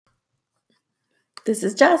This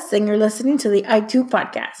is Jess, and you're listening to the I2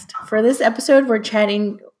 podcast. For this episode, we're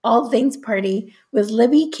chatting all things party with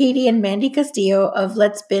Libby, Katie, and Mandy Castillo of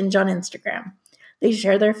Let's Binge on Instagram. They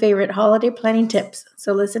share their favorite holiday planning tips,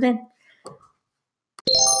 so listen in.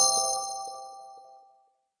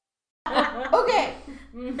 Okay,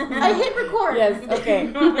 I hit record. Yes, okay.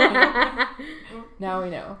 Now we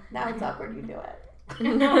know. Now it's awkward, you do it.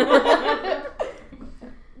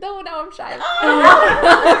 No, now I'm shy.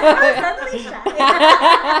 Suddenly shy.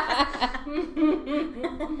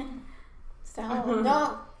 So,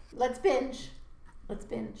 no, let's binge. Let's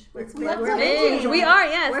binge. We're binge. We are,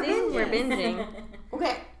 yes. We're binging. We're binging.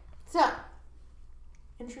 Okay, so,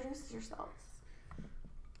 introduce yourselves.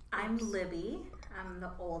 I'm Libby. I'm the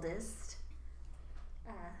oldest.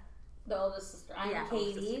 The oldest sister. I'm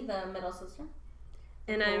Katie, the middle sister.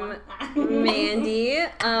 And I'm Mandy,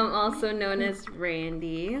 also known as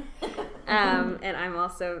Randy. And I'm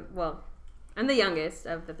also, I'm the youngest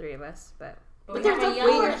of the three of us, but We have a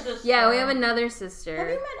younger sister. yeah, we have another sister. Have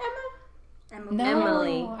you met Emma? No,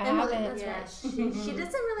 Emily. I Emily, haven't. that's right. She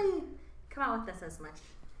doesn't really come out with us as much.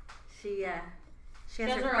 She has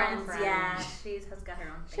her own friends. Yeah, she has got her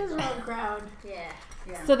own thing. She has her own crowd. Yeah.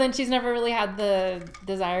 So then she's never really had the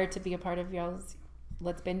desire to be a part of y'all's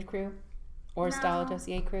Let's Binge crew or Style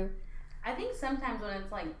Dossier crew? I think sometimes when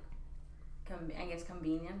it's like,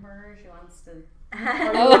 convenient for her, she wants to. It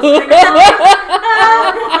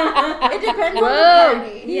depends on the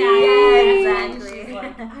party. Yeah, exactly. She's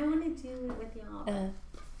like, I want to do it with y'all.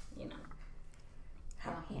 You know.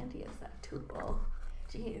 How handy is that tool?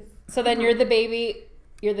 Jeez. So then you're the baby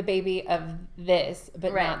of this,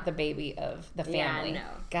 but Right. not the baby of the Yeah, family. no.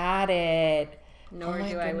 Got it. Nor Oh my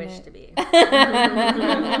do I wish goodness. to be.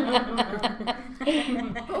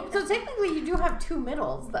 So technically you do have two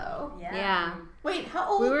middles, though. Yeah. Wait, how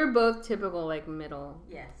old? We were both typical, middle.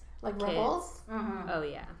 Yes. like kids. rebels? Mm-hmm. Oh,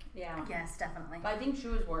 yeah. Yeah. Yes, definitely. But I think she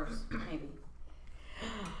was worse, maybe.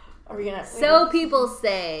 Are we gonna? So people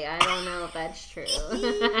say. I don't know if that's true.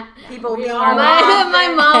 People We being are my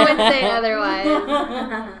mom would say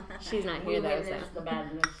otherwise. She's not We here, though, so. witnessed the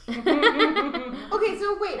badness. Okay,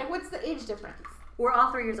 so wait, what's the age difference? We're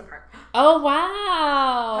all 3 years apart. Oh,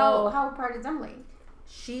 wow. How apart is Emily?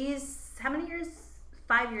 She's how many years?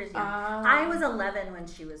 5 years young. Oh. I was 11 when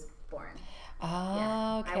she was born. Oh,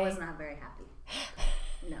 Yeah. okay. I was not very happy.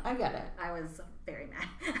 No. I get it. I was very mad.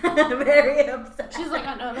 Very upset. She's like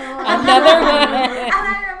another one. Another one. And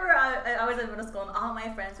I remember I was in middle school and all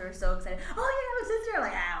my friends were so excited. Oh, you have a sister? I'm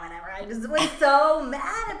like, whatever. I just was so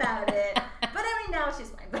mad about it. But I mean, now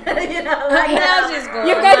she's fine. Now she's cool.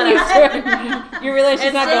 You've gotten used to it. You realize she's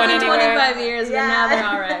It's not going taken anywhere. 25 years, but now they're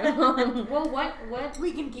all right. Well, what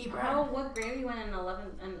We can keep her. what grade you went in 11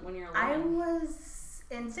 when you're 11? I was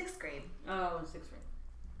in 6th grade. Oh, 6th grade.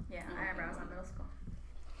 Yeah, I remember I was in middle school.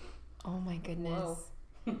 Oh, my goodness.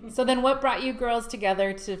 Whoa. So then what brought you girls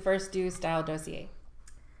together to first do Style Dossier?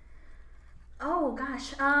 Oh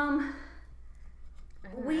gosh.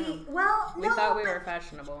 We We thought we were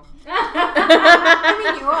fashionable. I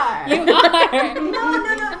mean, you are. You are.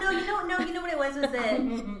 No. You know what it was that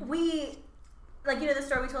we, the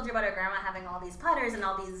story we told you about our grandma having all these putters and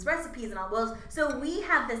all these recipes and all those. So we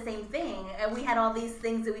had the same thing. And we had all these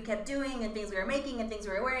things that we kept doing and things we were making and things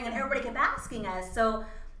we were wearing and everybody kept asking us. So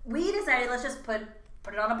we decided let's just put it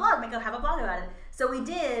on a blog, have a blog about it. So we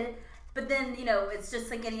did. But then, it's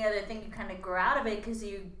just like any other thing, you kind of grow out of it because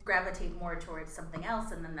you gravitate more towards something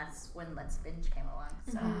else, and then that's when Let's Binge came along.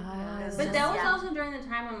 So, it was But just- that was yeah. also during the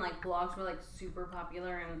time when blogs were super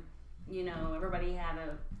popular and everybody had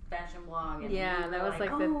a fashion blog. And Yeah, people that was were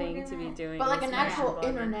the "Oh, thing we're to be gonna-" doing. But like was an fashion actual blogging.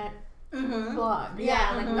 internet Mhm. blog. Yeah,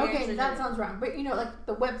 Yeah. like we Okay, actually that did. sounds wrong. But like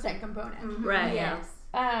the website component. Right, Yes.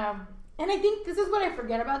 And I think this is what I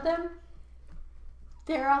forget about them.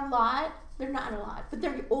 They're a lot. They're not a lot, but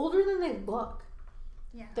they're older than they look.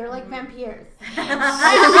 Yeah. They're like vampires.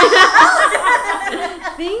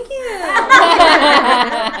 Thank you.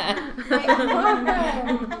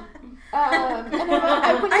 And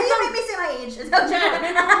when Are you gonna make me say my age? Is that what you're doing?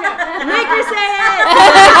 Make her say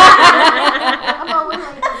I'm always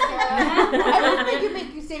like this, yeah. I would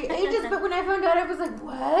make you say ages, but when I found out, I was like,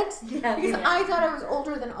 what? Yeah, Because yeah. I thought I was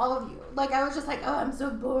older than all of you. Like, I was just like, oh, I'm so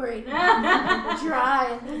boring.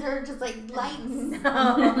 Dry. And these are just like lights.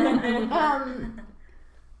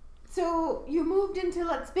 So you moved into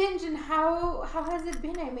Let's Binge, and how has it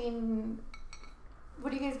been? I mean,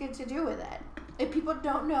 what do you guys get to do with it? If people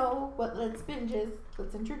don't know what Let's Binge is,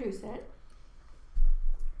 let's introduce it.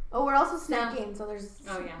 Oh, we're also snacking, so there's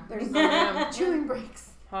chewing breaks.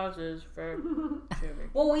 Pauses for chewing.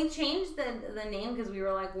 Well, we changed the name because we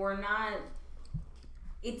were like, we're not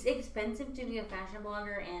it's expensive to be a fashion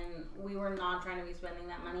blogger, and we were not trying to be spending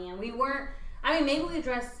that money, and we weren't. I mean, maybe we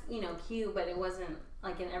dressed, cute, but it wasn't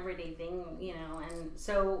like an everyday thing, and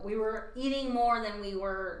so we were eating more than we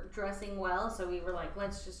were dressing well, so we were like,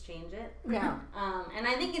 let's just change it. Yeah. And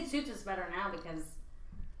I think it suits us better now because,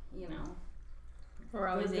 We're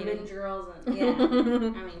always with the eating. binge girls, and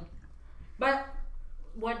I mean, but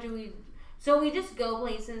what do we? So we just go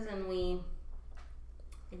places and we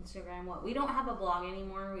Instagram. We don't have a blog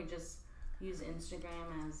anymore. We just use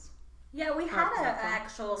Instagram as. Yeah, we had an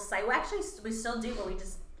actual site. Well, actually, we still do, but we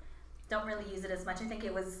just don't really use it as much. I think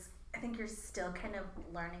you're still kind of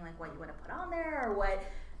learning like what you want to put on there or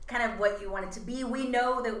what you want it to be. We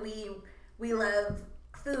know that we love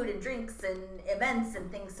food and drinks and events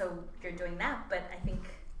and things, so you're doing that. But I think,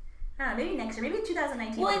 I don't know, maybe next year, maybe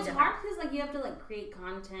 2019. Well, it's hard because you have to create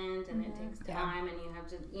content and it takes time and you have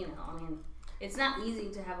to, it's not easy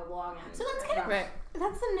to have a blog. So that's kind of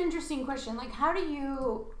that's an interesting question. Like, how do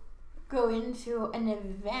you go into an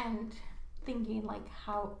event thinking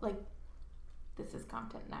how this is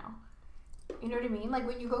content now? You know what I mean? Like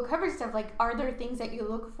when you go cover stuff, are there things that you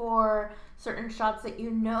look for, certain shots that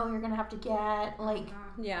you're gonna have to get?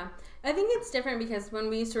 Yeah, I think it's different because when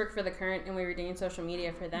we used to work for The Current and we were doing social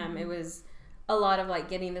media for them, it was a lot of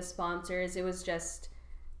getting the sponsors. It was just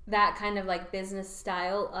that kind of business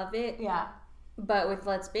style of it. Yeah. But with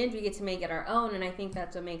Let's Binge, we get to make it our own, and I think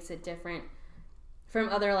that's what makes it different from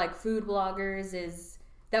other food bloggers is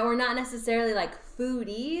that we're not necessarily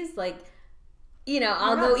foodies.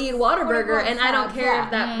 I'll go eat Whataburger and I don't care if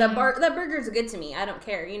that burger's good to me. I don't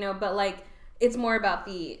care, but it's more about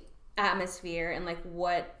the atmosphere and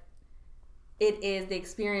what it is, the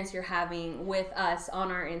experience you're having with us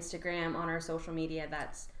on our Instagram, on our social media.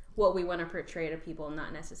 That's what we want to portray to people,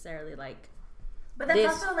 not necessarily But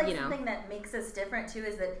that's also something that makes us different too,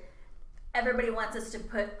 is that everybody wants us to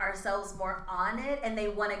put ourselves more on it, and they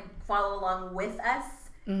want to follow along with us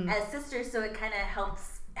as sisters. So it kind of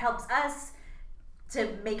helps us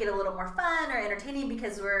to make it a little more fun or entertaining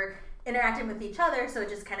because we're interacting with each other. So it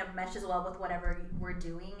just kind of meshes well with whatever we're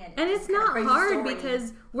doing. And it's not hard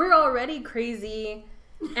because we're already crazy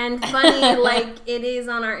and funny like it is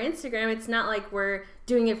on our Instagram. It's not like we're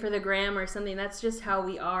doing it for the gram or something. That's just how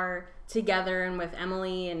we are together, and with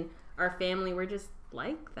Emily and our family, we're just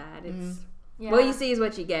like that. It's what you see is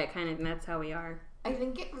what you get, kind of, and that's how we are. I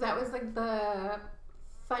think that was the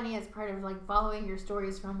funniest part of following your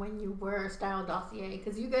stories from when you were Style Dossier,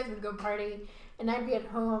 because you guys would go party and I'd be at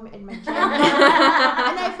home in my gym and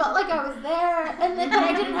I felt like I was there, and then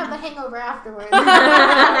I didn't have the hangover afterwards. There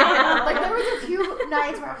was a few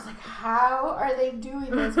nights where I was like, how are they doing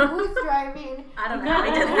this? Who's driving? I don't know. We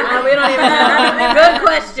don't even know. Good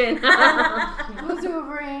question. Who's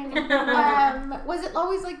Ubering? Was it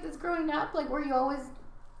always like this growing up? Were you always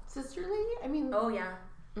sisterly? I mean, oh yeah.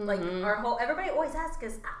 Everybody always asks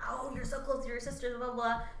us, oh, you're so close to your sisters, blah,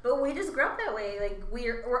 blah. But we just grew up that way.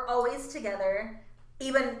 We're always together,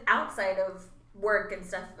 even outside of work and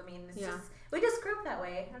stuff. I mean, we just grew up that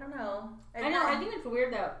way. I don't know. I know. I think it's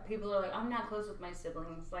weird that people are like, I'm not close with my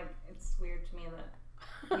siblings. It's weird to me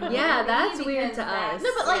that. Yeah, that's weird to us. No,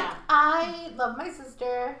 but I love my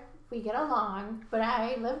sister. We get along, but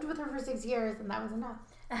I lived with her for 6 years, and that was enough.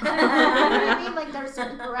 You know what I mean? There's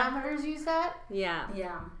certain parameters you set. Yeah.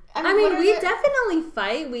 Yeah. I mean, we definitely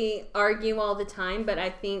fight. We argue all the time, but I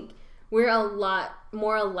think we're a lot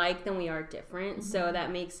more alike than we are different. Mm-hmm. So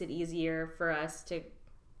that makes it easier for us to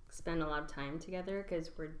spend a lot of time together because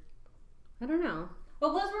I don't know.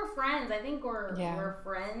 Well, plus we're friends. I think we're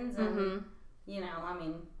friends, and I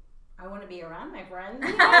mean, I want to be around my friends.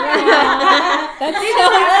 That's so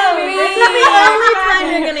sweet. This is the only time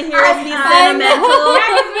you're gonna hear us be sentimental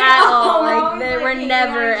at all. We're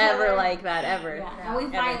never ever like that ever. Yeah. And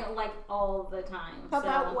we fight all the time.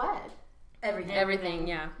 About what? Everything.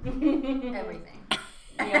 Yeah. Everything.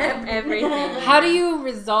 Yeah. Everything. How do you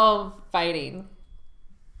resolve fighting?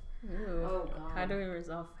 Ooh. Oh God. How do we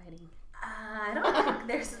resolve fighting? I don't think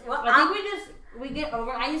there's. Well, I think we get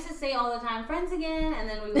over. I used to say all the time, friends again, and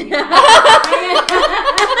then we would be back.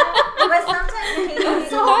 But sometimes Katie, I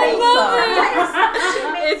love it. she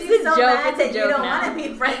makes It's you a so joke. mad It's a that you joke don't now. want to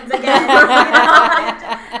be friends again.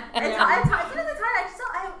 It's hard. Sometimes it's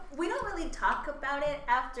hard. We don't really talk about it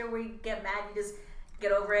after we get mad. You just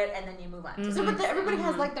get over it and then you move on. Mm-hmm. So, but everybody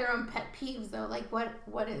has their own pet peeves though.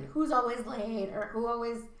 What is who's always late or who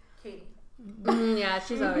always? Katie. Yeah,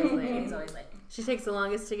 she's always late. Katie's always late. She takes the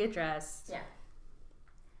longest to get dressed. Yeah.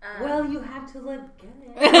 Well, you have to look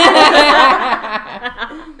good. And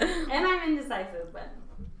I'm indecisive, but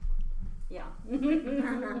yeah.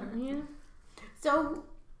 Yeah. So,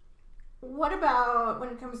 what about when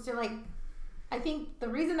it comes to like, I think the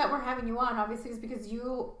reason that we're having you on obviously is because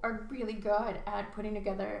you are really good at putting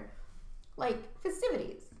together like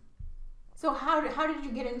festivities. So how did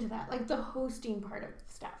you get into that? Like the hosting part of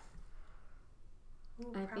stuff.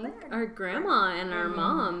 I think our grandma and our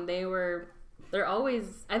mom, they're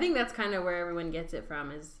always, I think that's kind of where everyone gets it from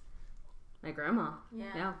is my grandma.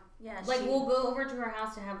 Yeah. Like we'll go over to her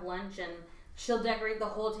house to have lunch and she'll decorate the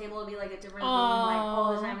whole table to be like a different theme like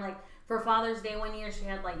all the time. Like for Father's Day one year she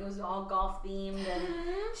had like it was all golf themed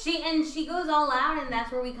and she goes all out and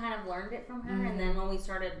that's where we kind of learned it from her. And then when we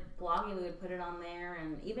started blogging we would put it on there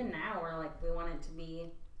and even now we're like we want it to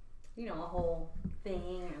be, you know, a whole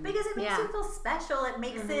thing. Because it makes you feel special. It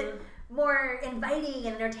makes it more inviting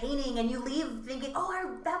and entertaining, and you leave thinking,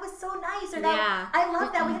 "Oh, that was so nice," or "That I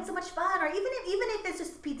love that. We had so much fun." Or even if it's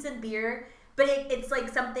just pizza and beer, but it's like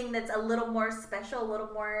something that's a little more special, a little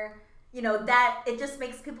more. You know, that it just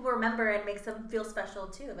makes people remember and makes them feel special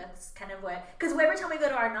too. That's kind of what, because every time we go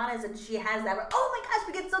to our Nana's and she has that, we're, oh my gosh,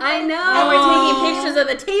 we get so I excited. know. And we're taking pictures of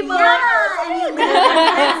the table. Yeah,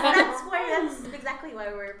 and that's exactly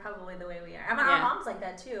why we're probably the way we are. I mean, our mom's like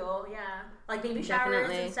that too. Yeah, like baby showers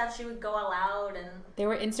and stuff. She would go all out and they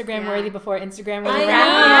were Instagram worthy before Instagram was I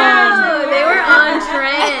around. know. They were on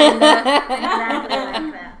trend. exactly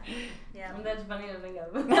like that. That's funny to think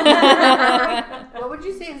of. What would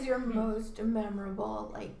you say is your most memorable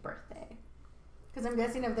like birthday? Because I'm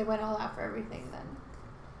guessing if they went all out for everything, then.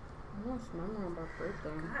 Most memorable birthday.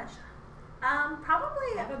 Gosh,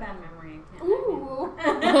 probably. I have a bad memory. I can't. Ooh.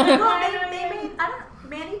 Well, they made. I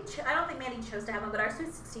don't think Mandy chose to have one, but our Sweet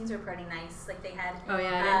 16s were pretty nice. Like they had. Oh yeah,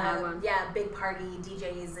 I didn't have one. Yeah, big party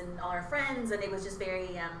DJs and all our friends, and it was just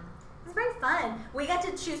very. It was very fun. We got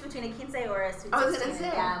to choose between a quince or a Sweet 16. I was gonna say.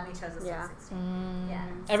 Yeah, we chose a Sweet 16. Yeah.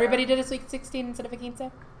 Everybody did a Sweet 16 instead of a quince?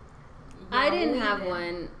 I didn't have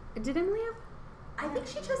one. Did Emily have? I think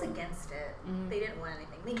she chose against it. They didn't want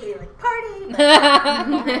anything. They gave like party. But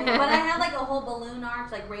I had like a whole balloon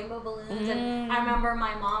arch, like rainbow balloons, and I remember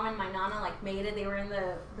my mom and my nana like made it. They were in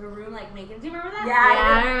the room like making it. Do you remember that? Yeah,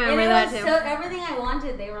 I remember and it that was too. So everything I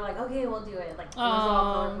wanted, they were like, okay, we'll do it. Like it was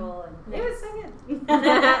all colorful and it was so good.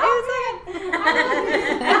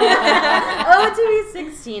 Oh, to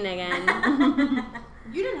be 16 again.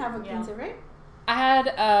 You didn't have a quince, right? I had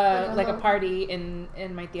like a party in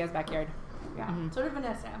my tia's backyard. Yeah. So did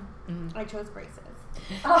Vanessa. I chose braces.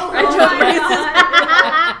 Oh, I chose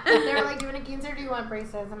braces. They were like, "Do you want a quince or do you want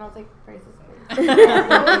braces?" And I was like, "Braces, please." I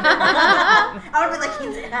would be like,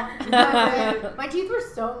 quince. My teeth were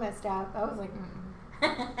so messed up. I was like,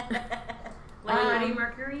 Freddie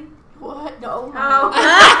Mercury. "What? No."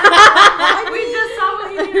 We just saw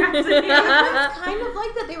what you did. It was kind of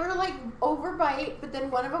like that. They were like overbite, but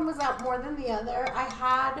then one of them was out more than the other. I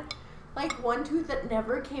had like one tooth that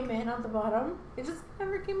never came in on the bottom. It just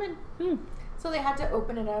never came in. So they had to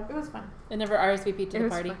open it up. It was fun. It never RSVP'd to the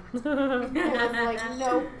party. It was like,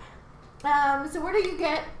 nope. So where do you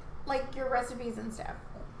get like your recipes and stuff?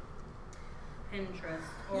 Pinterest.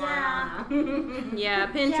 Or Yeah,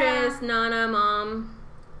 Pinterest, Nana, Mom.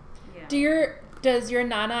 Yeah. Does your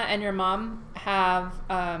Nana and your mom have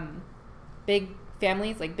big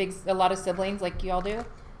families, like a lot of siblings like you all do?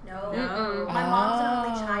 No. My mom's an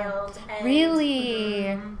only child. And,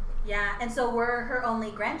 Really? Yeah, and so we're her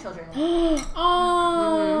only grandchildren. Oh.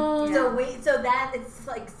 So that it's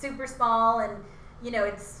like super small, and you know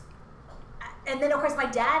and then of course my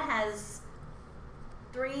dad has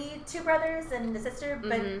two brothers and a sister,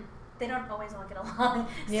 but they don't always all get along.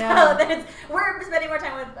 Yeah. So we're spending more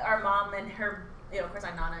time with our mom and her, of course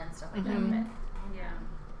our Nana and stuff like that.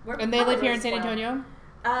 But And they live here in San Antonio?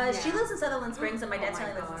 She lives in Sutherland Springs, and my dad's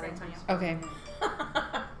family lives in San Antonio. Okay.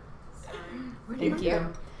 Thank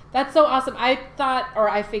you. That's so awesome. I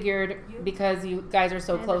figured because you guys are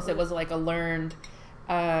so close, it was like a learned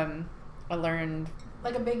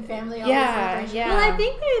Like a big family. Yeah. Well, I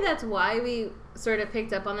think maybe that's why we sort of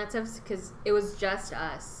picked up on that stuff, because it was just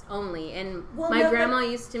us only. And my grandma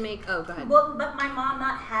used to make. Oh, go ahead. Well, but my mom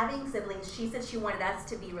not having siblings, she said she wanted us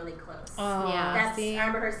to be really close. Oh, yeah. I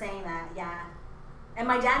remember her saying that. Yeah. And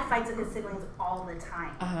my dad fights with his siblings all the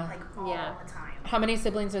time. Like all the time. How many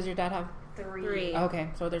siblings does your dad have? 3. Okay,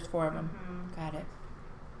 so there's 4 of them. Got it.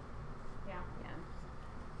 Yeah.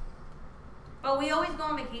 But we always go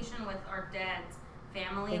on vacation with our dad's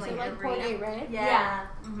family. So Like like every Port 8, right? Yeah.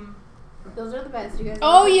 Those are the best. You guys.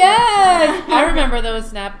 Oh yes, I remember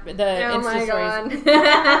those the Oh Insta my stories.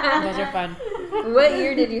 god. Those are fun. What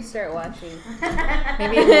year did you start watching?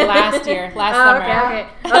 Maybe last year, last summer.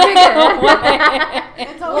 Okay, good.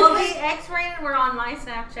 It's Well, always the X-rated were on my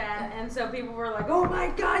Snapchat, and so people were like, "Oh my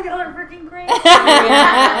god, y'all are freaking great!"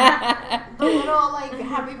 the little like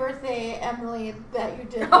 "Happy Birthday, Emily" that you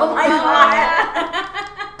did. Oh my god.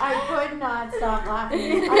 I could not stop laughing.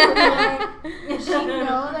 I was like, "Does she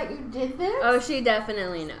know that you did this?" Oh, she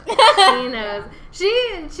definitely knows. She knows.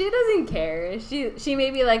 She doesn't care. She may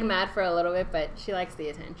be like mad for a little bit, but she likes the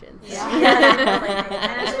attention.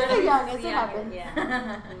 Yeah. She's the youngest. It happens.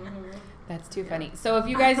 Yeah. That's too funny. So if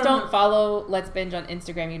you guys don't follow Let's Binge on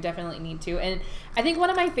Instagram, you definitely need to. And I think one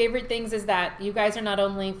of my favorite things is that you guys are not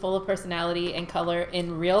only full of personality and color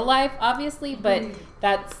in real life, obviously, but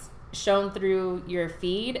that's shown through your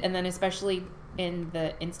feed, and then especially in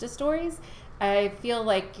the Insta stories. I feel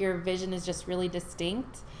like your vision is just really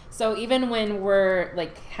distinct. So even when we're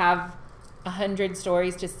like have 100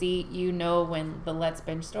 stories to see, you know, when the Let's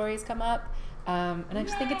Binge stories come up. And I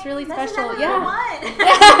just think it's really That's special. exactly Yeah. what I want.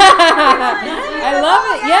 I love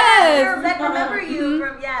it. Yes. I remember you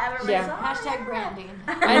from everybody Yeah. saw it. Hashtag branding.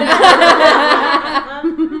 I know.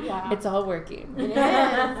 Yeah. It's all working. It is.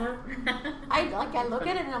 I look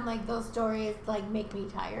at it and I'm like, those stories like make me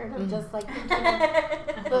tired of just like thinking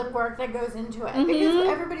of the work that goes into it, because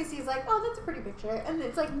everybody sees like, oh, that's a pretty picture, and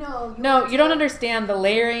it's like, no, No, you don't understand the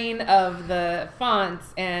layering of the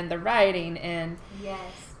fonts and the writing and Yes.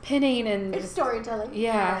 pinning and It's storytelling.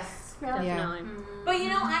 yeah. Yes. Yeah. Yeah. Definitely. But you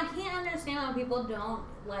know, I can't understand when people don't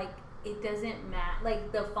like. It doesn't match.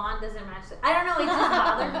 Like the font doesn't match. I don't know. It just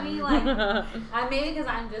bothers me. Like maybe because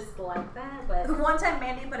I'm just like that. But One time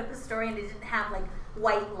Mandy put up a story and it didn't have like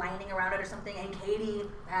white lining around it or something, and Katie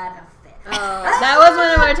had a fit. Oh, that was one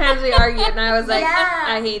of our times we argued, and I was like, yeah,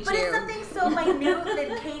 I hate but you. it's something so minute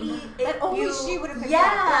that Katie, That only she would have picked up.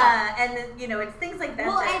 Yeah, and then, you know, it's things like that.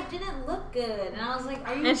 well, that it didn't look good, and I was like,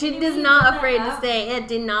 are you? And she kidding is me? not Put afraid that to up? say it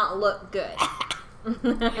did not look good.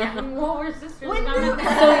 Well, we're sisters. When and I'm do- not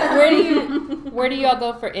So that. where do y'all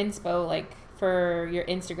go for inspo, like for your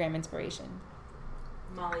Instagram inspiration?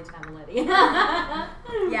 Molly Tavaletti.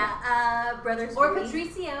 yeah, Brothers Or Movie.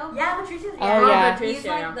 Patricio. Yeah, Patricia's. Oh, yeah. He's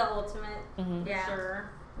Patricio. like the ultimate. Mhm. Yeah. Sure.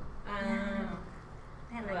 Man,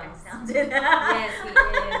 that Who guy else? sounded. Yes, he is.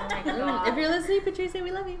 Oh my god. If you're listening, Patricia,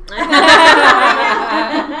 we love you.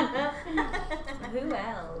 Who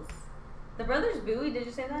else? The Brothers Bowie, did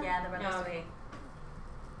you say that? Yeah, the Brothers Oh, okay.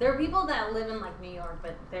 There are people that live in like New York,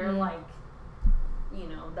 but they're like, you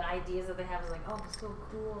know, the ideas that they have is like, oh, it's so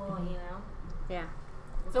cool, you know? Yeah.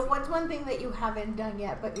 So what's one thing that you haven't done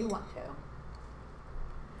yet but you want to?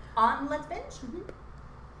 On Let's Binge?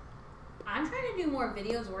 I'm trying to do more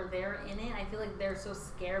videos where they're in it. I feel like they're so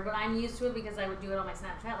scared, but I'm used to it because I would do it on my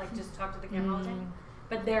Snapchat, like just talk to the camera all the time.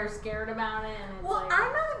 But they're scared about it, and it's Well, like,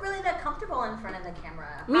 I'm not really that comfortable in front of the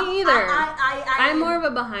camera. Me either. I'm I'm more of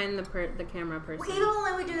a behind the camera person. Even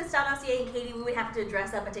when we do the Style Dossier and Katie, we would have to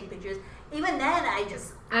dress up and take pictures. Even then, I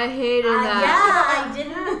just. I hated that. Yeah, I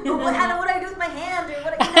didn't. What do I do with my hand? Or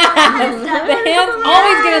what? You know, that kind of stuff. The hands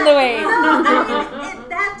always get in the way. So, I mean,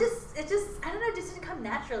 it just, I don't know, it just didn't come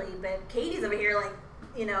naturally. But Katie's over here, like,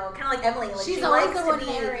 you know, kind of like Emily. Like, She's she always likes the to one be,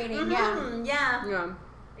 narrating, yeah. Yeah. Yeah.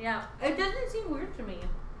 Yeah. it doesn't seem weird to me.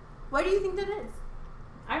 Why do you think that is?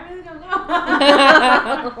 I really don't know.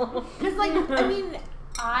 Because, like, I mean,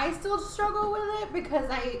 I still struggle with it because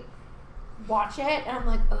I watch it and I'm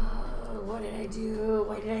like, oh, what did I do?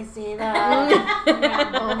 Why did I say that?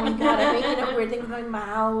 Oh my god, I'm making up weird things with my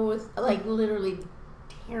mouth. Like, literally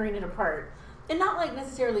tearing it apart. And not, like,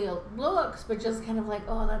 necessarily looks, but just kind of like,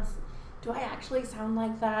 oh, do I actually sound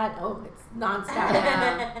like that? Oh, it's nonstop.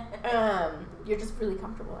 You're just really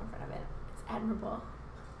comfortable in front of it. It's admirable.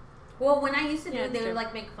 Well, when I used to do Yeah, it, they it's would true.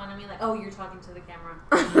 like make fun of me, like, "Oh, you're talking to the camera."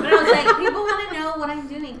 But I was like, "People want to know what I'm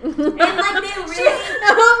doing," and like they really,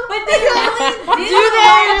 but they really do.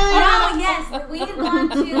 No, yes, we had gone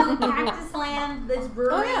to Cactus Land, this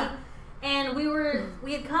brewery, Oh, yeah. and we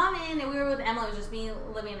had come in and we were with Emily. It was just me,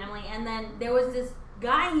 Livy, and Emily, and then there was this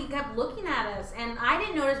guy. He kept looking at us, and I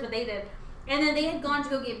didn't notice, but they did. And then they had gone to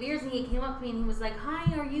go get beers, and he came up to me and he was like,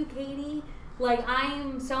 "Hi, are you Katie? Like,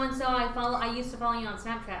 I'm so and so. I used to follow you on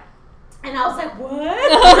Snapchat." And I was like, what?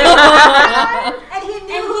 And he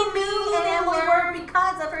knew me and Emily were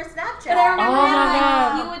because of her Snapchat. But I remember Oh my him, God.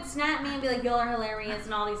 like, he would snap me and be like, y'all are hilarious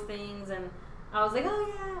and all these things. And I was like, oh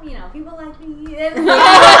yeah, you know, people like me.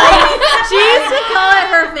 She used to call it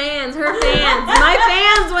her fans. Her fans. My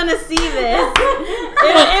fans want to see this.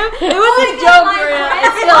 It was a joke for real.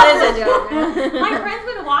 It still is a joke. My friends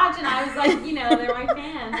would watch and I was like, you know, they're my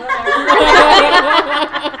fans. Whatever.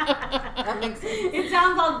 That makes sense. It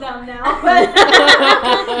sounds all dumb now, but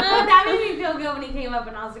that made me feel good when he came up,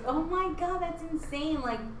 and I was like, oh my god, that's insane.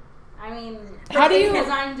 Like, I mean, How do you- Because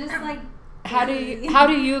I'm just like. How do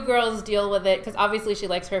you girls deal with it? Because obviously she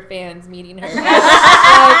likes her fans meeting her.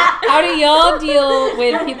 How do y'all deal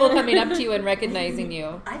with people coming up to you and recognizing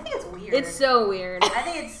you? I think it's weird. It's so weird. I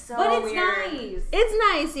think it's so But it's weird. nice. It's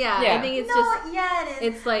nice, yeah. Yeah. I think it's no, just. yeah, it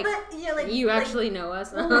is. It's like, but, you know, like you like, actually know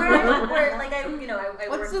us. where like I What's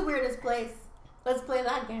work, the weirdest place? Let's play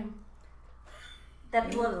that game. that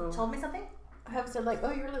people Ew. have told me something. I have said like,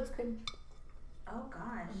 oh, your lips pink. Oh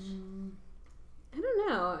gosh. I don't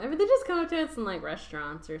know. I mean, they just come up to us in like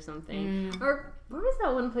restaurants or something. Or where was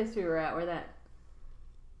that one place we were at where that?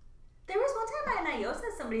 There was one time at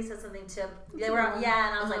Niosa, somebody said something to. They were and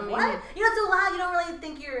I was like, maybe. what? You're not so loud. You don't really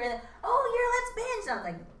think you're. Oh, you're Let's Binge. And I was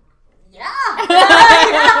like, yeah.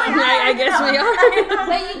 I guess we are.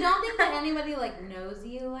 But you don't think that anybody like knows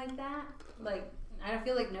you like that? Like, I don't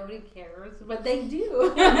feel like nobody cares, but they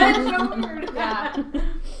do. That's so weird. Yeah.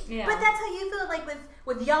 Yeah. But that's how you feel like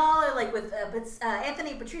with y'all or like with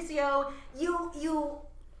Anthony Patricio. You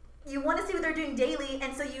want to see what they're doing daily,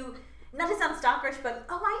 and so you. Not to sound stalkerish, but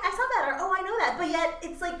I saw that, or I know that. But yet,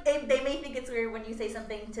 it's like they may think it's weird when you say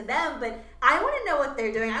something to them. But I want to know what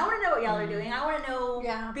they're doing. I want to know what y'all are doing. I want to know,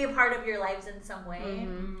 be a part of your lives in some way.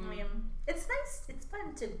 Mm-hmm. I mean, it's nice. It's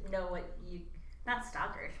fun to know what you. Not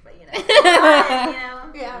stalkerish, but you know. Fun, you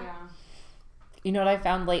know. Yeah. You know what I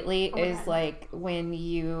found lately is God. like when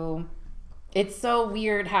you. It's so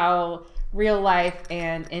weird how real life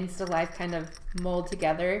and Insta life kind of mold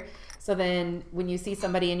together. So then when you see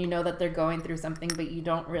somebody and you know that they're going through something, but you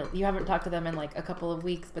haven't talked to them in like a couple of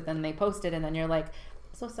weeks, but then they post it and then you're like,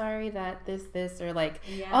 so sorry that this, or like,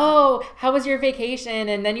 oh, how was your vacation?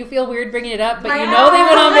 And then you feel weird bringing it up, but you know they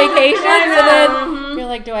went on vacation. So then you're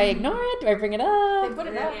like, do I ignore it? Do I bring it up? They put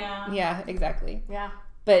it up. Yeah. Yeah, exactly. Yeah.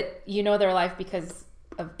 But you know their life because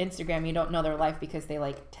of Instagram. You don't know their life because they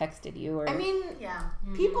like texted you or. I mean, Yeah.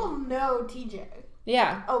 people know TJ.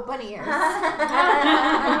 Yeah. Oh, bunny ears.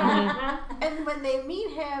 And when they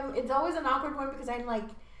meet him, it's always an awkward one because I'm like,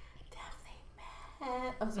 have they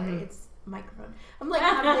met? Oh, sorry, it's microphone. I'm like,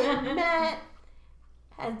 have they met?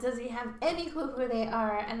 Does he have any clue who they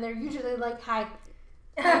are? And they're usually like, hi.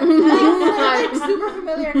 And they're like super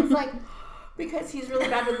familiar. And it's like, because he's really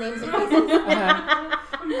bad with names and faces.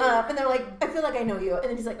 And they're like, I feel like I know you. And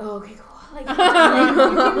then he's like, oh, okay, cool. Like, you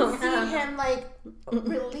can see him like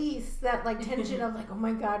release that like tension of like, oh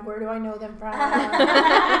my god, where do I know them from?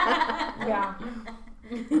 Yeah,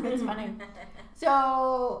 it's funny.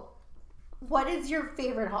 So, what is your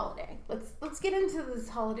favorite holiday? Let's get into this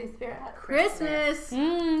holiday spirit. Christmas. Yay!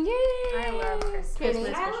 I love Christmas. Katie,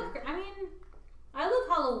 I love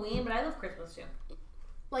Halloween, but I love Christmas too.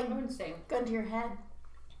 like I would say. gun to your head.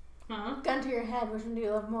 Huh? Gun to your head. Which one do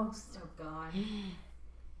you love most? Oh God.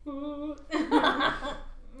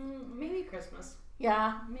 Maybe Christmas.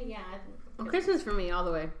 Yeah. Maybe, yeah. Well, Christmas for me all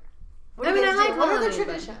the way. What I do you mean, guys I do? like What are the Halloween,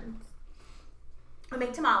 but- traditions? We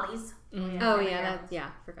make tamales. Oh yeah,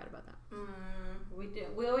 forgot about that. We do.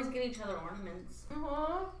 We always get each other ornaments.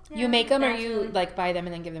 You make them or that's you really- like buy them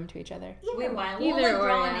and then give them to each other? We buy. Either We'll like or,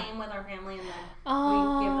 draw yeah. a name with our family and then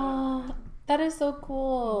Oh, that is so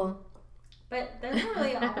cool. But that's not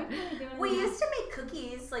really all we really do. We used to make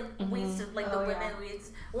cookies. Like we used to like the Oh, women. yeah. We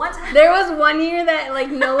used, one time. There was one year that like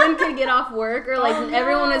no one could get off work or like Oh, no.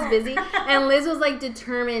 everyone was busy, and Liz was like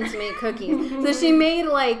determined to make cookies. So she made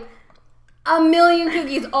like 1,000,000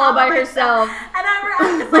 cookies all by herself. And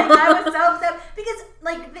I was so upset because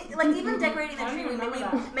like even decorating the I tree, don't we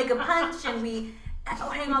remember make a punch and we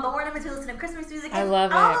hang all the ornaments. We listen to Christmas music. I and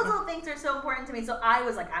love all it. those little things are so important to me. So I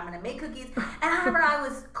was like, I'm gonna make cookies. And I remember I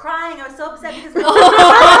was crying. I was so upset because I was by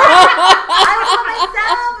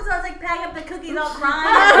myself. So I was like packing up the cookies, all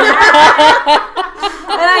crying.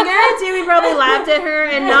 And I guarantee we probably laughed at her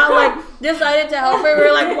and not like decided to help her. We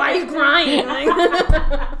were like, "Why are you crying?" Like,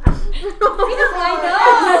 Because I know.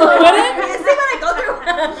 What if- You see what I go through?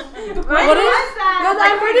 What is Because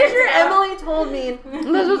I'm pretty sure Emily told me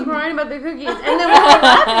Liz was crying about the cookies, and then we were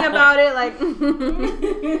laughing about it. Like,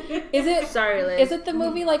 is it? sorry, Liz. Is it the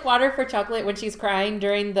movie like Water for Chocolate when she's crying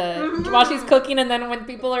during the while she's cooking and then when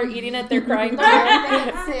people are eating it they're crying too?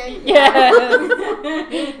 That's it. Yes.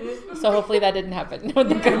 So hopefully that didn't happen with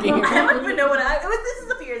the cooking. I don't even know what it was. This is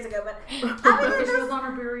a few years ago, but I mean, She was on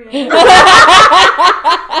her period.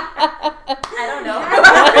 I don't know.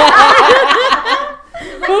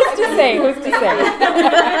 Who's to say? Who's to say?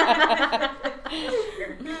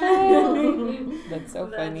 That's so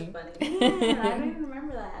funny. I don't even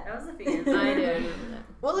remember that. That was a few years I ago. did remember that.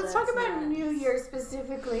 Well, let's talk That's about nuts. New Year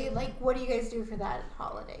specifically. Like, what do you guys do for that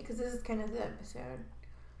holiday? Because this is kind of the episode.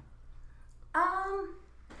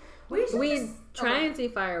 We try and see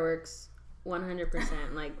fireworks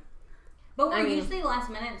 100%. Like, But we're I mean- usually last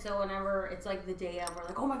minute, so whenever it's like the day of, we're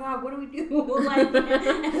like, oh my god, what do we do? Like, and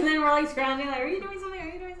then we're like scrounging, like, are you doing something? Are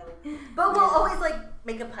you doing something? But we'll always like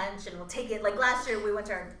make a punch and we'll take it. Like last year, we went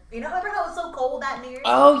to our. Remember how it was so cold that New Year's?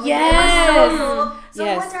 Oh, It was yes. so cold. So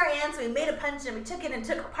Yes. we went to our aunts, we made a punch and we took it and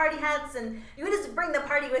took party hats and you would just bring the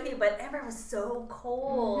party with you. But everyone was so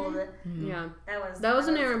cold. yeah. That was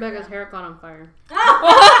when Rebecca's hair caught on fire.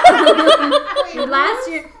 Wait, Last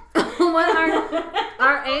year, when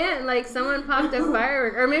our aunt, like, someone popped a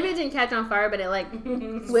firework, or maybe it didn't catch on fire, but it like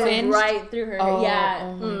went Singed? right through her. Oh,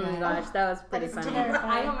 yeah. oh my Gosh, that was pretty That's funny.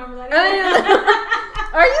 terrifying. I don't remember that. Oh, yeah.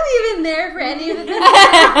 Are you even there for any of the things?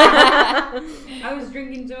 I was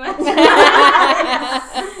drinking too much.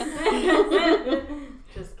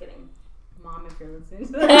 Just kidding. Mom, if you're listening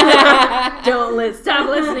to this. Don't stop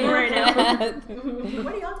listening right now.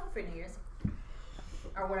 What do y'all do for New Year's?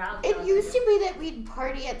 Or what else? It used to be that we'd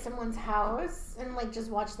party at someone's house and like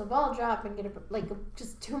just watch the ball drop and get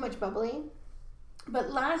just too much bubbly.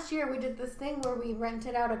 But last year we did this thing where we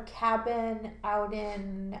rented out a cabin out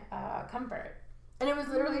in Comfort, and it was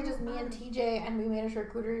literally just me and TJ, and we made a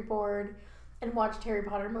charcuterie board and watched Harry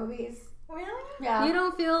Potter movies. Really? Yeah. You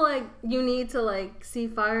don't feel like you need to like see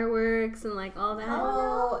fireworks and like all that?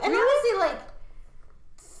 Oh, and honestly, like,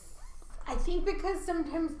 I think because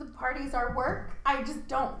sometimes the parties are work, I just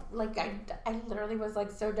don't, like, I literally was, like,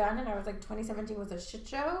 so done, and I was like, 2017 was a shit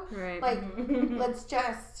show. Right. Like, let's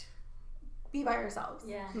just be by ourselves.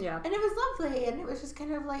 Yeah. Yeah. And it was lovely, and it was just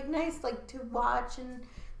kind of, like, nice, like, to watch and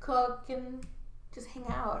cook and just hang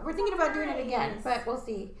out. We're thinking about doing it again, Nice. but we'll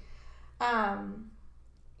see.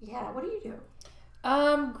 Yeah, what do you do?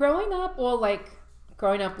 Growing up,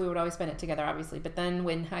 we would always spend it together, obviously. But then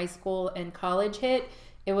when high school and college hit,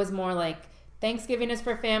 it was more like Thanksgiving is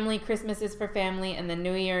for family, Christmas is for family, and then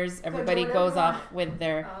New Year's, everybody whatever goes you want. off with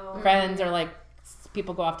their Oh. friends, or like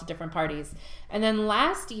people go off to different parties. And then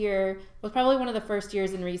last year was probably one of the first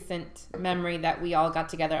years in recent memory that we all got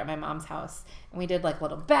together at my mom's house. And we did like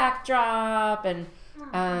little backdrop and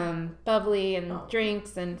bubbly and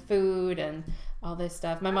drinks and food and all this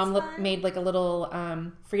stuff. My mom fun. made like a little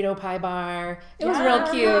Frito pie bar. It was Yeah. real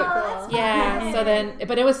cute. Oh, that's Yeah. So then,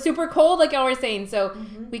 but it was super cold, like y'all were saying. So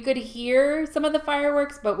we could hear some of the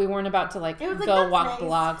fireworks, but we weren't about to like It was like, go that's walk nice.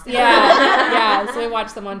 blocks. Yeah. Yeah. So we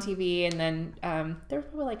watched them on TV, and then there were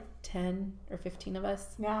probably like 10 or 15 of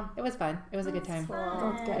us. Yeah. It was fun. It was a good time.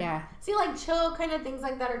 That's good. Yeah. See, like, chill kind of things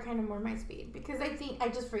like that are kind of more my speed, because I think I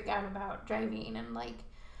just freak out about driving and, like,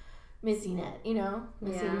 missing it, you know?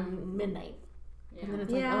 Missing Yeah. midnight. Yeah. And then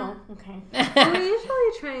it's Yeah. like, oh, okay. We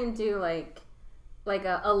usually try and do like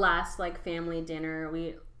a last like family dinner.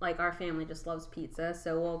 We like our family just loves pizza,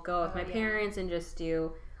 so we'll go with my parents and just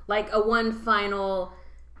do like a one final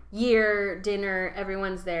year dinner.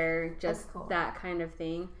 Everyone's there, just That's cool. that kind of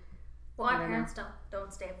thing. Well, our I don't know. parents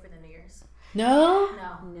don't stay up for the New Year's. No?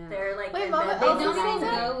 No. No. They're like Wait, in Mama, bed. They Oh, don't so even they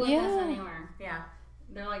go with us Yeah. anywhere. Yeah.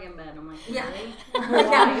 They're like in bed. I'm like, Yeah. really?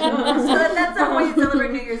 Yeah. So that's how we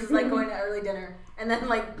celebrate New Year's, is like going to early dinner. And then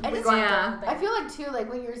like I we just- go out yeah. to I feel like, too, like,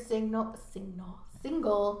 when you're single,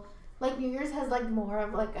 like, New Year's has, like, more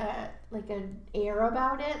of, like, an air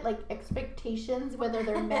about it, like, expectations, whether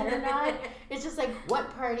they're met or not. It's just like, what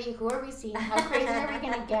party, who are we seeing, how crazy are we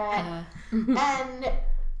going to get? And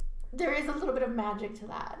there is a little bit of magic to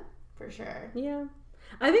that, for sure. Yeah.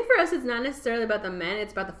 I think for us, it's not necessarily about the men;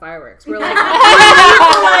 it's about the fireworks. We're like, we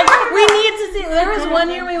need to see. There was one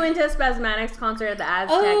year we went to a Spasmatics concert at the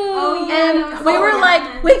Aztec. Oh, And we were like,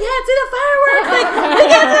 we can't see the fireworks. Like, we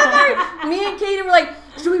can't see the fireworks. Me and Katie were like,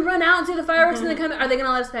 should we run out and see the fireworks and then come? Are they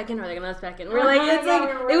gonna let us back in? Are they gonna let us back in? We're like, it's like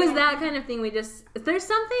it was that kind of thing. We just there's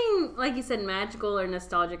something like you said, magical or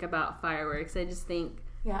nostalgic about fireworks. I just think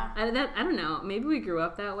Yeah. I don't know. Maybe we grew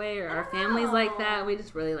up that way or our families like that. We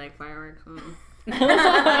just really like fireworks. Even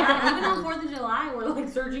on 4th of July, we're like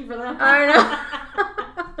searching for them. I know.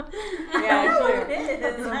 Yeah, true. It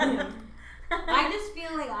is. I just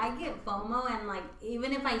feel like I get FOMO, and like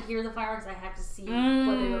even if I hear the fireworks, I have to see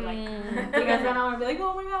what they look like, because then I'm gonna be like,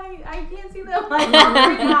 oh my god, I can't see them. Like,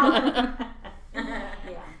 I'm freaking out.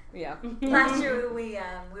 Yeah. Last year we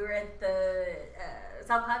were at the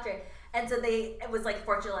South Padre, and so it was like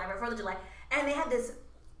 4th of July, and they had this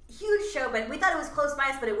huge show, but we thought it was close by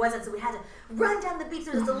us, but it wasn't, so we had to run down the beach.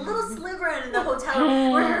 There was a little sliver in the hotel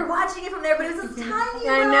where we were watching it from there, but it was this tiny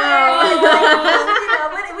I little know.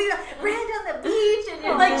 area. When we ran down the beach, and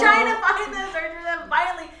you're like trying to find them, search for them.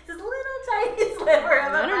 Finally, this little tiny sliver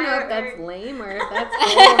of a I don't know if firework. that's lame or if that's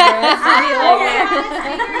cool. I just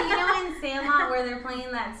figure, you know, in Sandlot where they're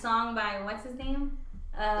playing that song by what's his name?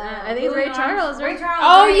 I I think it's Ray Charles, Ray right? Charles.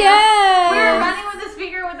 Oh right? yeah. We were running with the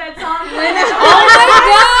speaker with that song. Oh my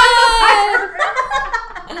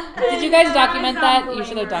god! Did you guys document that? You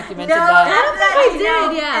should have documented No, that. after that, we you did,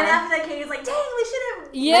 know, yeah. And after that, Katie's like, dang, we should have.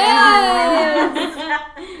 Yeah.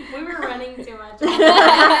 We were running too much.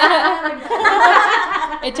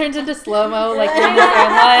 It turns into slow mo like you're in the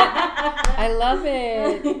sunlight. I love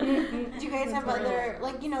it. Do you guys have other,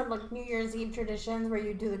 like, like New Year's Eve traditions where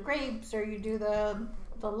you do the grapes or you do the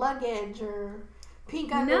luggage or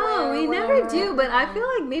pink underwear? No, we or never whatever? do, but I feel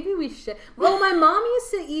like maybe we should. Well, my mom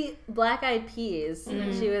used to eat black-eyed peas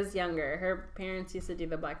when she was younger. Her parents used to do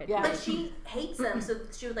the black-eyed Yeah. But peas. she hates them, so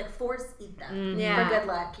she would force eat them Yeah. for good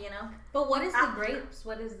luck, But what is the grapes?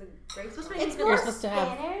 What is the grapes? It's You're more supposed to have-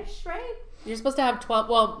 Spanish, right? You're supposed to have 12.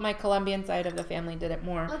 Well, my Colombian side of the family did it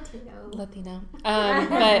more. Latino.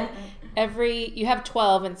 But you have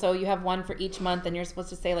 12, and so you have one for each month, and you're supposed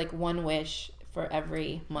to say like one wish for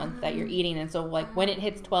every month that you're eating. And so like when it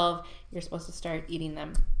hits 12, you're supposed to start eating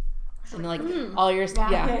them. And like all your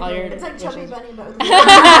all your It's like Chubby wishes. Bunny, but with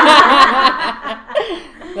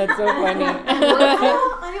That's so funny.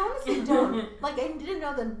 I honestly don't. Like, I didn't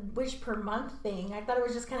know the wish per month thing. I thought it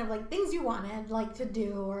was just kind of like things you wanted, like, to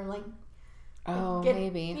do or like Oh, get,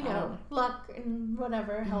 maybe. luck and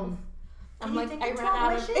whatever, health. I'm Can you like, think I of ran 12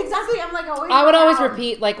 out of wishes? exactly. I'm like always. I would run always out.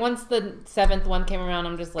 repeat, like, once the 7th one came around,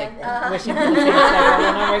 I'm just like wishing for the same Uh, stuff over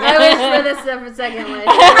and over I again. wish for the second wish.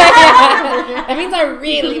 That means I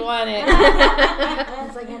really want it.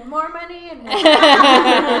 It's like and more money and more.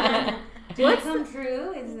 Does it come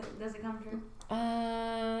true? Does it come true?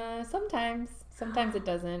 Sometimes it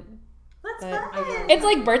doesn't. That's But fun. it's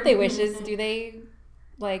like birthday wishes. Do they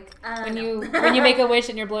like when no. you make a wish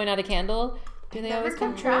and you're blowing out a candle? Do they Never always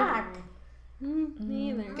come kept true? track. Me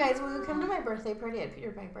either. Guys, will you come to my birthday party at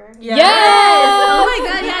Peter Piper? Yes! Oh my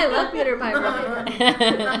god, yeah, I love Peter Piper.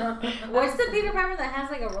 What's the Peter Piper that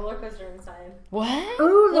has like a roller coaster inside? What?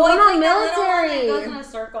 Ooh, the Well, one it's on like that little one that military. goes in a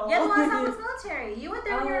circle. Yeah, the one that was military. You went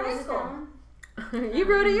there when you were in Oh, high is it school. that one? You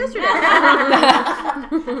wrote it yesterday.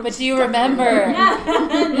 But do you remember?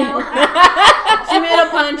 She made a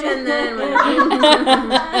punch and then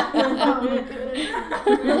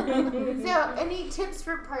So, any tips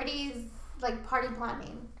for parties, like party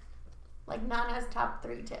planning? Like Nana's top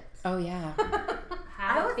 3 tips. Oh yeah.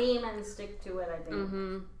 Have a theme and stick to it, I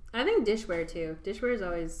think. I think dishware too. Dishware is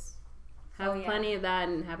always have Oh, yeah. plenty of that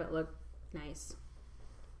and have it look nice.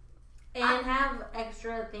 And have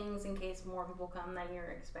extra things in case more people come than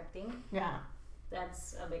you're expecting. Yeah.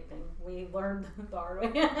 That's a big thing. We learned the hard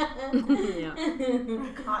way. Yeah.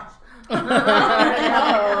 Gosh.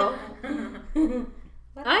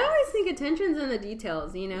 I always think attention's in the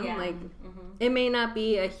details, Yeah. Like it may not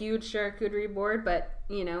be a huge charcuterie board, but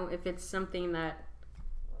if it's something that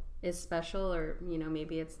is special, or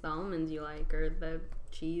maybe it's the almonds you like, or the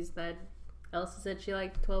cheese that Elsa said she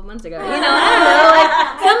liked 12 months ago. I don't know,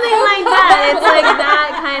 like something like that. It's like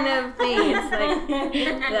that kind of thing. It's like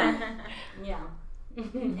Yeah.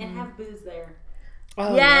 And have booze there.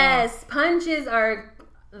 Oh, yes, punches are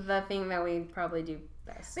the thing that we probably do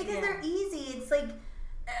best. Because they're easy. It's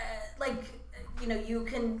you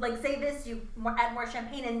can say this, you add more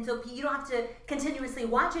champagne, and so you don't have to continuously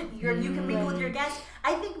watch it. You can mingle with your guests.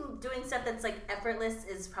 I think doing stuff that's effortless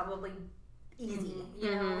is probably easy.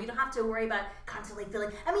 You don't have to worry about constantly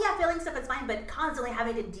feeling. Feeling stuff is fine, but constantly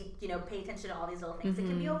having to pay attention to all these little things, it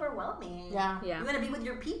can be overwhelming. Yeah. You want to be with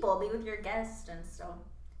your people, be with your guests, and so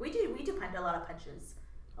we do a lot of punches,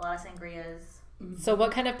 a lot of sangrias. So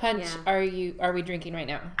what kind of punch Yeah. are we drinking right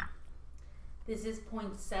now? This is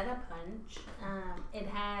Poinsettia Punch. It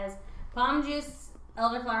has palm juice,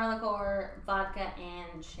 elderflower liqueur, vodka,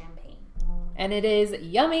 and champagne. And it is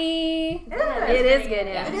yummy. It is good,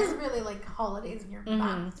 yeah. It is really like holidays in your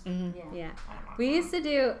mouth. Yeah. We used to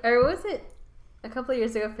do, or was it a couple of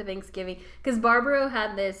years ago for Thanksgiving? Because Barbaro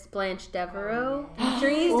had this Blanche Devereaux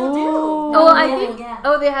drink. Oh, Oh, I think. yeah.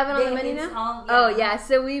 Oh, they have it on the They- menu it's now. all- Oh yeah.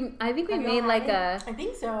 So I think we Have you made all like had a I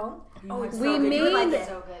think so. Oh, it's We so good. You would like made- it.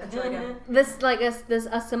 So good. It's really good. this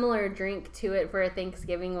a similar drink to it for a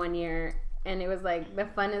Thanksgiving one year. And it was like the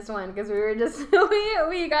funnest one because we were just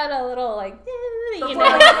we got a little like it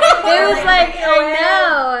was like I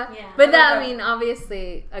know, Yeah. but that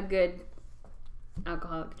obviously a good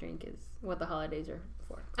alcoholic drink is what the holidays are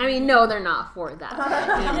for. No, they're not for that.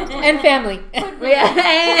 and family. Yeah, But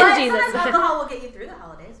and Jesus. sometimes alcohol will get you through the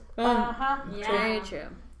holidays. Yeah. Very true.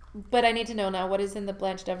 But I need to know now, what is in the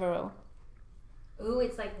Blanche Devereaux? Ooh,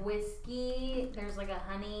 it's like whiskey. There's like a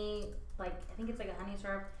honey, I think it's like a honey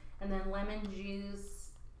syrup, and then lemon juice,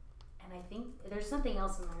 and I think there's something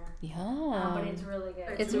else in there. Yeah. But it's really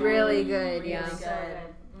good. It's really good. Really Yeah. good. So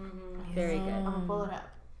good. Very good. I'm gonna pull it up.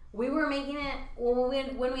 We were making it when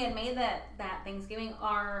we had made that Thanksgiving.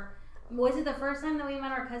 Was it the first time that we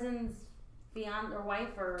met our cousin's fiance or wife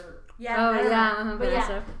or Yeah. Oh yeah, but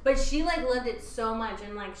Vanessa. yeah, but she like loved it so much,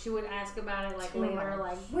 and like she would ask about it like later,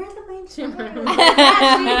 like where's the wing? So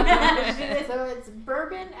it's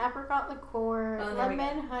bourbon, apricot liqueur, Oh, there we go.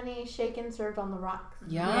 lemon, honey, shaken, served on the rocks.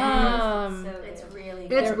 Yum. So It's good. really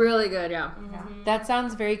It's good. really good, yeah. That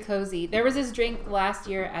sounds very cozy. There was this drink last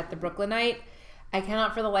year at the Brooklynite. I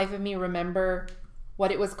cannot for the life of me remember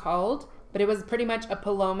what it was called, but it was pretty much a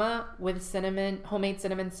Paloma with homemade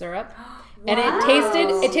cinnamon syrup. And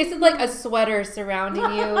it tasted like a sweater surrounding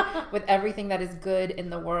you with everything that is good in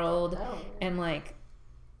the world. Oh. And like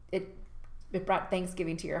it brought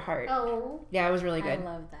Thanksgiving to your heart. Oh. Yeah, it was really I good.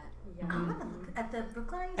 love that. At the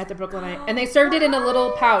Brooklyn? At the Brooklynite. And they served it in a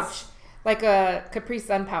little pouch, like a Capri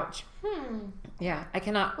Sun pouch. Yeah, I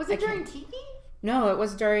cannot. Was I it can't- during Tiki? No, it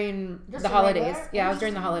was during Just the a holidays. regular? Yeah, it was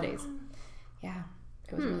during the holidays. Yeah,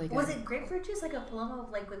 it was really good. Was it grapefruit juice, like a Paloma,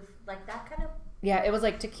 like with like that kind of? Yeah, it was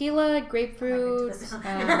like tequila, grapefruit, this. all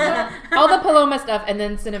the Paloma stuff, and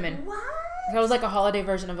then cinnamon. What? So it was like a holiday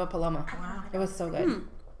version of a Paloma. Wow. It was so good.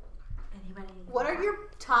 Anybody? What are your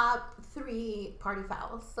top 3 party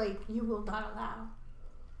fouls? Like you will not allow.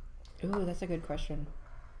 Ooh, that's a good question.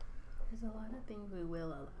 There's a lot of things we will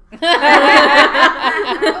allow. But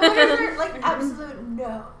what is your like absolute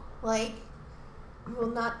no? Like you will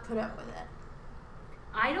not put up with it.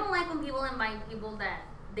 I don't like when people invite people that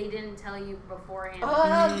they didn't tell you beforehand.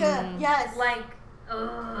 Oh, good. Yes. Like,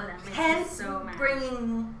 that makes me Hence, so mad.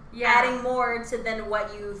 bringing, Yeah. adding more to than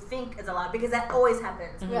what you think is allowed, because that always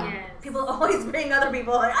happens. Yeah. Yes. People always bring other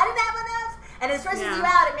people. Like, I didn't have enough, and it stresses Yeah. you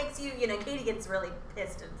out. It makes you, Katie gets really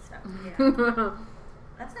pissed and stuff. Yeah.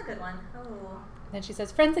 That's a good one. Oh. Then she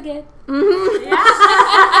says, "Friends again." She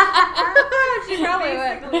probably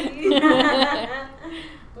would.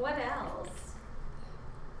 What else?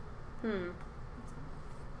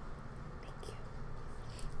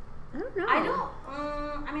 I don't know. I don't.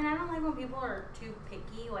 I don't like when people are too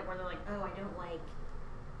picky. Like where they're like, oh, I don't like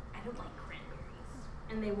cranberries,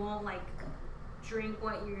 and they won't like drink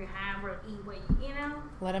what you have or eat what you know.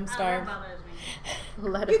 Let them That starve. bothers me.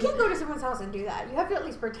 Let You it can't go to someone's house and do that. You have to at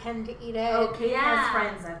least pretend to eat it. Okay, Yeah. has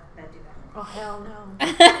friends that do that. Oh hell no.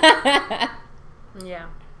 Yeah.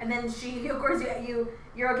 And then she, of course,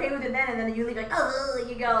 you're okay with it then, and then you leave like, oh,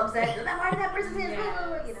 you go upset. Why did that person say this?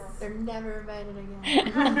 Yes. They're never invited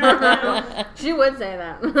again. She would say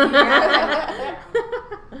that.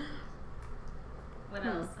 What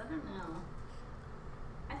else? I don't know.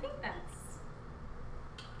 I think that's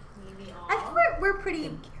maybe all. I think we're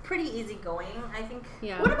pretty easygoing. I think.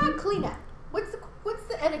 Yeah. What about cleanup? What's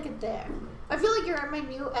the etiquette there? I feel like you're on my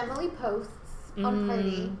new Emily posts on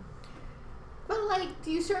party. But like,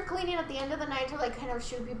 do you start cleaning at the end of the night to like kind of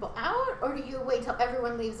shoo people out, or do you wait till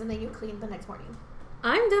everyone leaves and then you clean the next morning?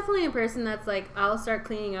 I'm definitely a person that's like, I'll start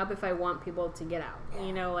cleaning up if I want people to get out.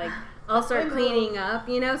 You know, like I'll start my cleaning up,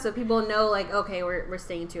 so people know like, okay, we're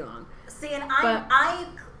staying too long. See, and But- I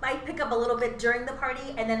pick up a little bit during the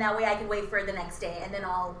party, and then that way I can wait for the next day, and then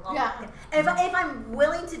I'll Yeah. If I'm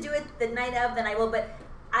willing to do it the night of, then I will. But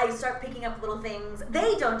I start picking up little things.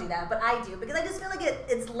 They don't do that, but I do, because I just feel like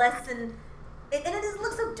it's less than. And it doesn't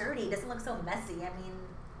look so dirty. It doesn't look so messy. I mean,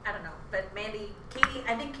 I don't know. But Katie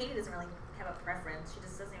doesn't really have a preference. She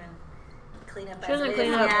just doesn't even clean up. She doesn't as it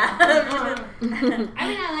clean is. up. Yeah. I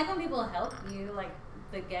mean, I like when people help you, like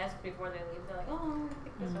the guests before they leave. They're like, "Oh, I'm gonna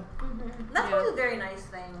pick this up." That's probably a very nice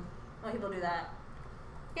thing when people do that.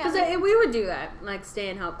 Because we would do that, like stay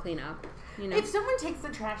and help clean up. If someone takes the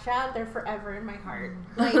trash out, they're forever in my heart.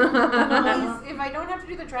 Like, please, if I don't have to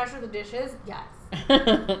do the trash or the dishes, yes.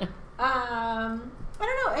 I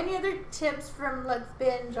don't know. Any other tips from Let's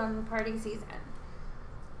Binge on party season?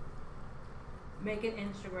 Make it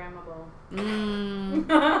Instagrammable.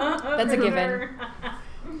 That's a given.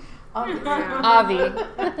 Avi.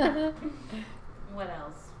 What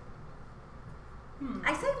else?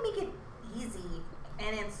 I say make it easy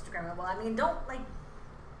and Instagrammable. I mean, don't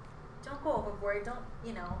go overboard. Don't,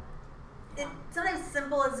 sometimes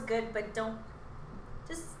simple is good, but don't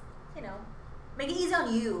just, make it easy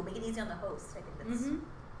on you. Make it easy on the host. I think that's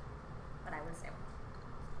what I would say.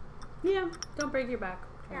 Yeah, don't break your back.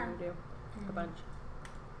 Yeah. Trying to do a bunch.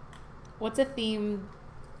 What's a theme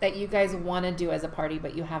that you guys want to do as a party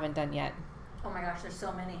but you haven't done yet? Oh my gosh, there's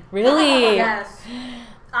so many. Really? Yes.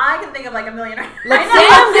 I can think of like a million. Let's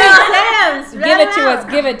Sam's! Give it to us.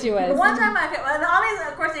 Give it to us. One time obviously,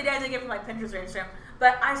 of course, they did get from like Pinterest or Instagram,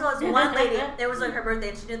 but I saw this one lady. It was like her birthday,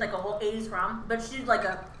 and she did like a whole '80s prom, but she did like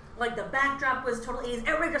the backdrop was total '80s.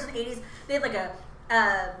 Everybody dressed in '80s. They had like a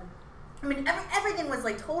I mean, everything was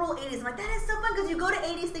like total 80s. I'm like, that is so fun because you go to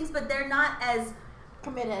 80s things, but they're not as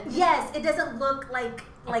committed. Yes, it doesn't look like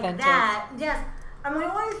Authentic. that. Yes, I mean,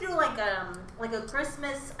 I want to do like a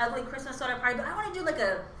Christmas ugly Christmas sweater party, but I want to do like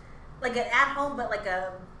an at home, but like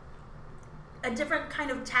a different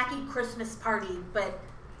kind of tacky Christmas party, but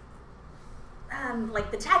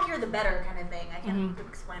like the tackier the better kind of thing. I can't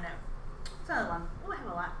explain it. It's another one. Oh, I have a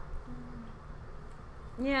lot.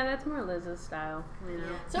 Yeah, that's more Liz's style. You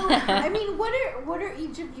know. So, I mean, what are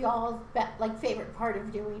each of y'all's favorite part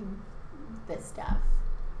of doing this stuff?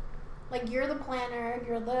 Like, you're the planner,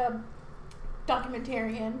 you're the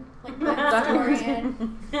documentarian, like the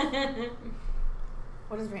historian.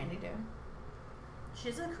 What does Randy do?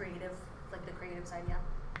 She's a creative, like the creative side. Yeah,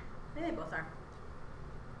 maybe they both are.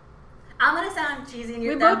 I'm gonna sound cheesy. And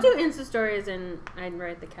We both do Insta stories, and I'd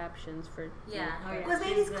write the captions for. Yeah, Oh, yeah. because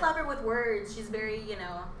Mandy's clever with words. She's very,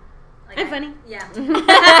 like I'm funny. Yeah.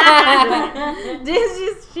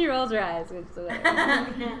 She rolls her eyes, which is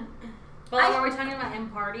whatever. But like, are we talking about him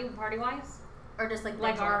party wise? Or just like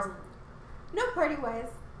Our. No party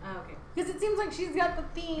wise. Oh, okay. Because it seems like she's got the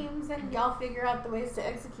themes and y'all figure out the ways to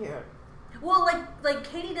execute. Well, like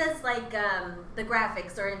Katie does like the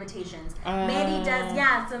graphics or invitations. Mandy does,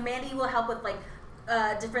 so Mandy will help with like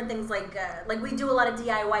different things like we do a lot of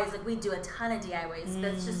DIYs. Like we do a ton of DIYs.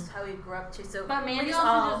 That's just how we grew up too. So But Mandy we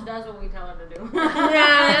also just does what we tell her to do.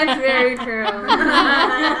 Yeah, that's very true.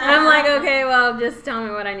 I'm like, okay, well, just tell me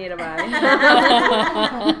what I need to buy.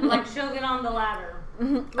 Like she'll get on the ladder.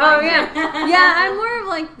 Oh yeah, yeah. I'm more of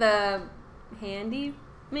like the handy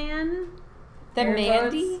man. The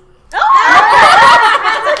Mandy?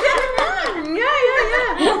 Yeah.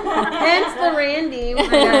 Hence the Randy.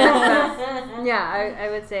 Yeah, I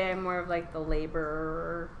would say I'm more of like the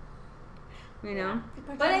laborer. You know.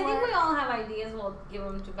 But I think we all have ideas. We'll give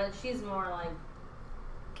them to. But she's more like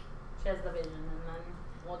she has the vision, and then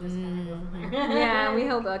we'll just kind of go from there. Yeah, we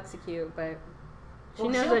help execute, but she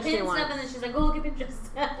knows she'll what she pin wants. stuff, and then she's like, "Go look at Pinterest."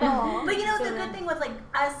 Aw. But So the good thing with like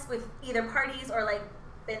us with either parties or like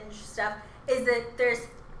binge stuff is that there's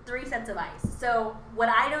 3 sets of eyes. So what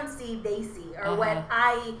I don't see, they see, or what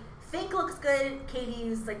I think looks good,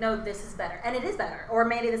 Katie's like, no, this is better, and it is better, or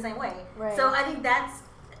Mandy the same way. Right. So I think that's.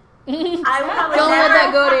 I will probably Don't never, let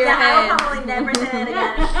that go to your I head. will probably never say that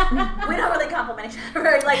again. We don't really compliment each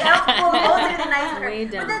other. Like we'll always say anything nice to her. We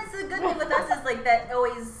don't. But that's the good thing with us is like that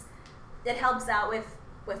always it helps out with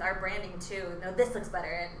our branding too. No, this looks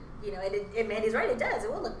better, and it Mandy's right. It does.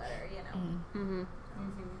 It will look better. Mm-hmm.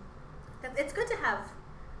 It's good to have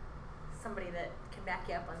somebody that can back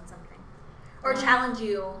you up on something or challenge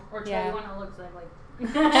you. Or tell Yeah. you what it looks like.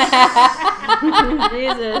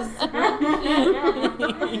 Jesus.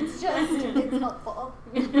 It's helpful.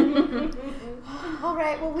 All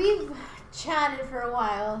right. Well, we've chatted for a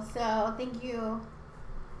while, so thank you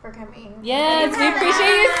for coming. Yes, we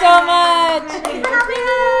appreciate you so much. Thanks for having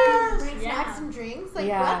us. Bring snacks and drinks. Like,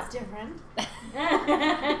 Yeah. that's different.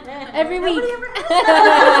 Every week. Nobody ever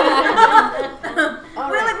All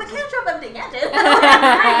We're right. like, we can't drop empty-handed.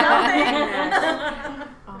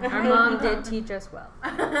 Our mom did teach us well.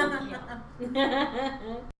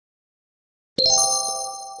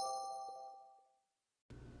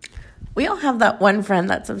 We all have that one friend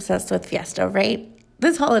that's obsessed with Fiesta, right?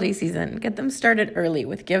 This holiday season, get them started early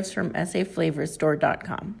with gifts from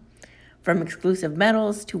SAFlavorstore.com. From exclusive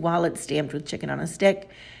medals to wallets stamped with chicken on a stick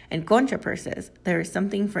and concha purses, there is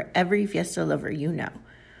something for every Fiesta lover you know.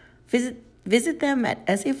 Visit them at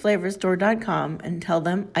SAFlavorstore.com and tell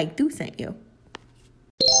them I do sent you.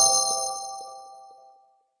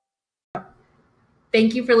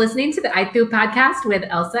 Thank you for listening to the ITU podcast with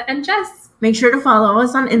Elsa and Jess. Make sure to follow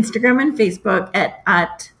us on Instagram and Facebook at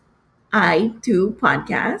I2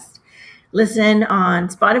 Podcast. Listen on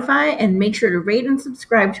Spotify and make sure to rate and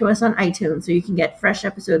subscribe to us on iTunes so you can get fresh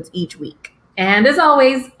episodes each week. And as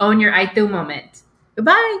always, own your ITU moment.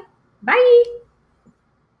 Goodbye. Bye.